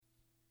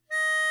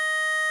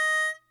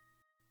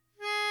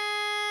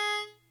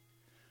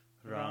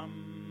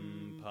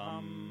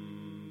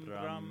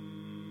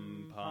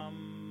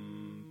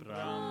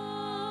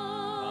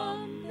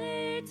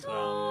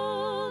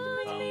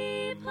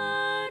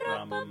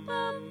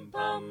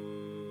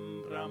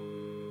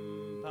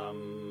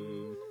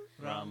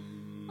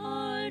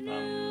Our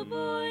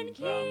newborn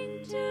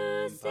King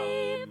to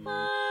see,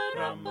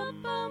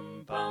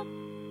 pa-rum-pum-pum.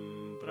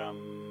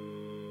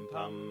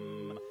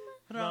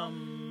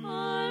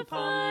 Our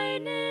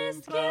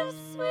finest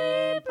gifts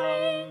we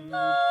bring,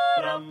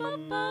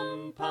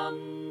 pa-rum-pum-pum.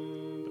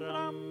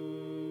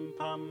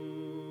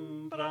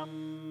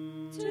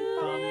 To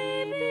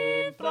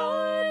lay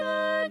before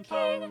the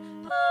King,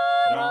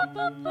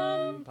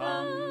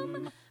 pa-rum-pum-pum,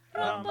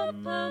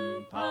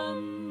 rum-pum-pum,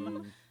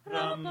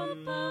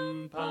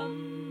 rum-pum-pum,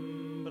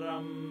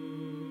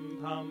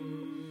 rum-pum.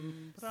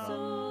 So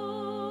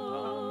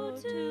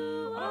to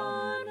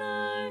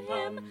honor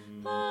him,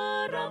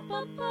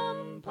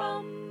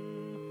 pa-rum-pum-pum,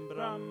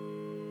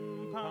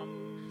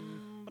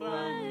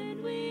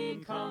 when we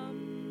come,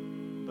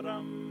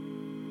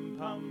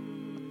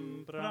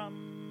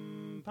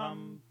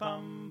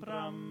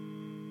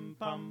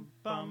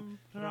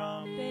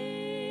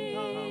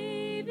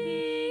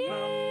 baby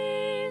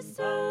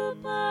Yesu,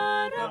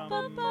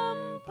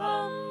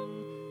 pa-rum-pum-pum.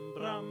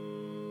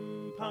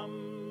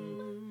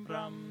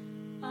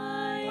 I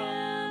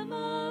am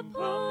a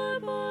poor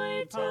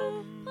boy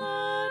too,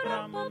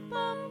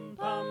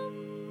 pa-rum-pum-pum.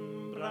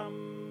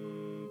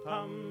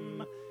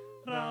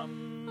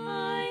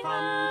 I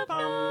have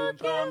no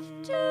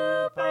gift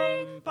to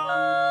bring,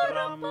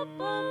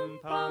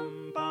 pa-rum-pum-pum.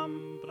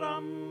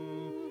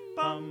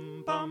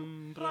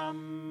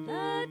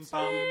 That's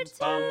fit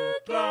to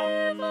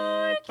give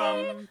our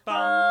King,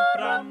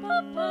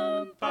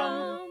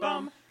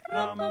 pa-rum-pum-pum,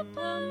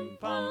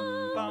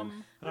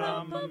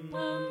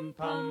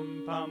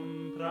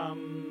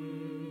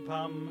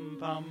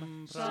 rum-pum-pum,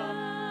 shall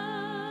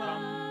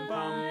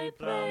I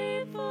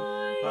pray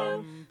for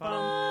you,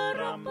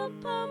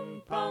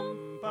 pa-rum-pum-pum,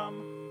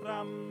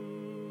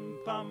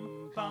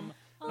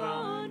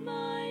 on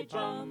my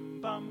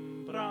drum,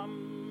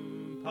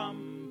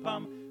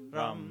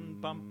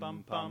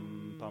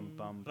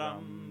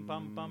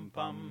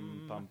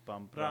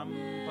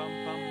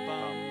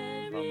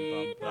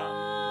 Mary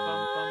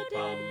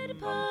nodded,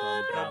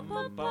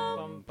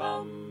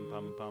 pa-rum-pum-pum.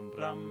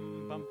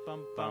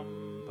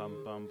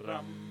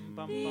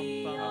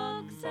 The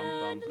ox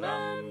and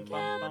lamb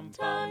kept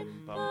time,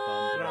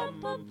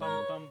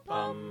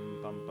 pa-rum-pum-pum.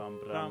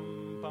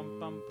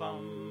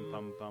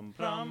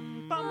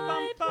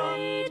 I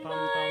played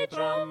my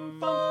drum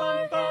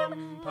for him,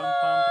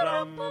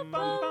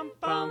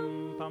 pa-rum-pum-pum.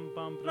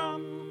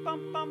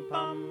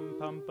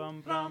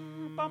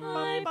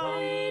 I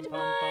played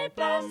my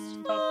best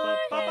for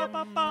him,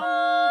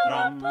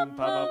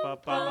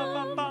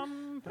 pa-rum-pum-pum.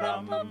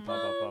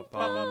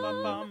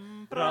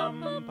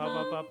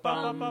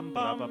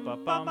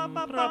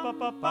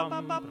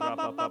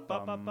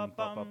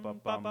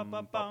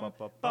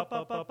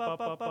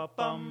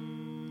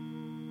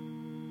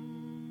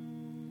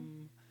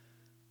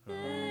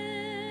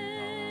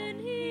 Then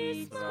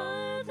he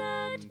smiled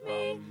at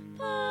me,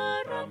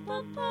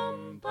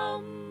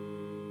 pa-rum-pum-pum.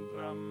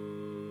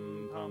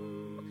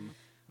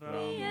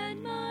 Me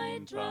and my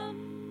drum,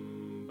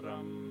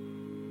 pum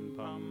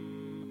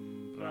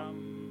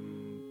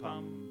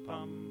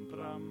pum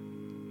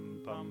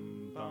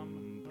pum.